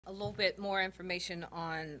a little bit more information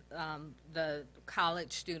on the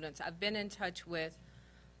college students. I've been in touch with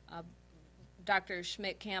Dr.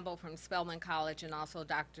 Schmidt-Campbell from Spelman College and also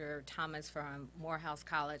Dr. Thomas from Morehouse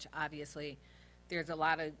College. Obviously, there's a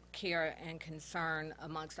lot of care and concern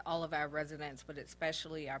amongst all of our residents, but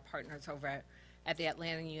especially our partners over at the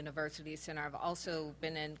Atlanta University Center. I've also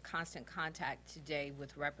been in constant contact today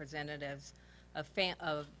with representatives of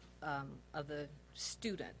the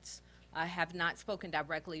students. I have not spoken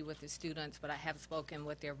directly with the students, but I have spoken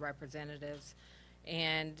with their representatives.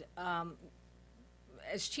 And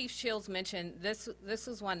as Chief Shields mentioned, this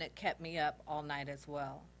was one that kept me up all night as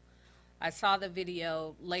well. I saw the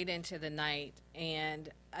video late into the night, and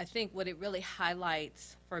I think what it really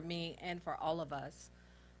highlights for me and for all of us,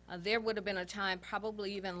 there would have been a time,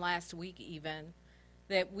 probably even last week even,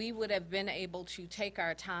 that we would have been able to take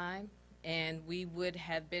our time and we would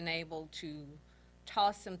have been able to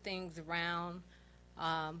toss some things around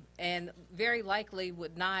and very likely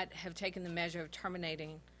would not have taken the measure of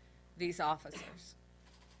terminating these officers.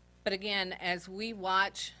 But again, as we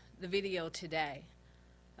watch the video today,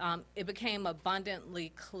 it became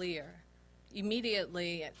abundantly clear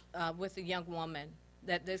immediately with the young woman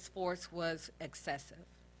that this force was excessive.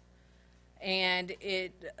 And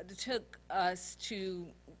it took us to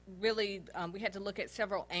really, we had to look at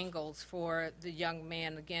several angles for the young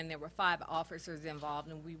man. Again, there were 5 officers involved,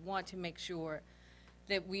 and we want to make sure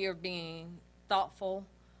that we are being thoughtful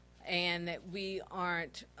and that we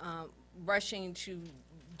aren't rushing to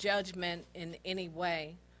judgment in any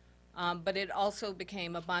way. But it also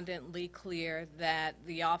became abundantly clear that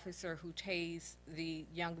the officer who tased the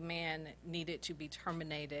young man needed to be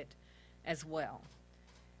terminated as well.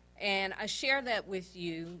 And I share that with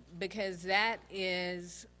you because that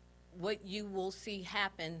is what you will see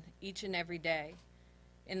happen each and every day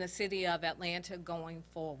in the city of Atlanta going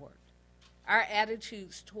forward. Our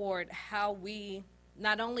attitudes toward how we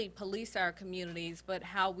not only police our communities, but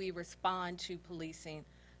how we respond to policing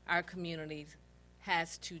our communities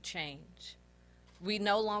has to change. We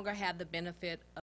no longer have the benefit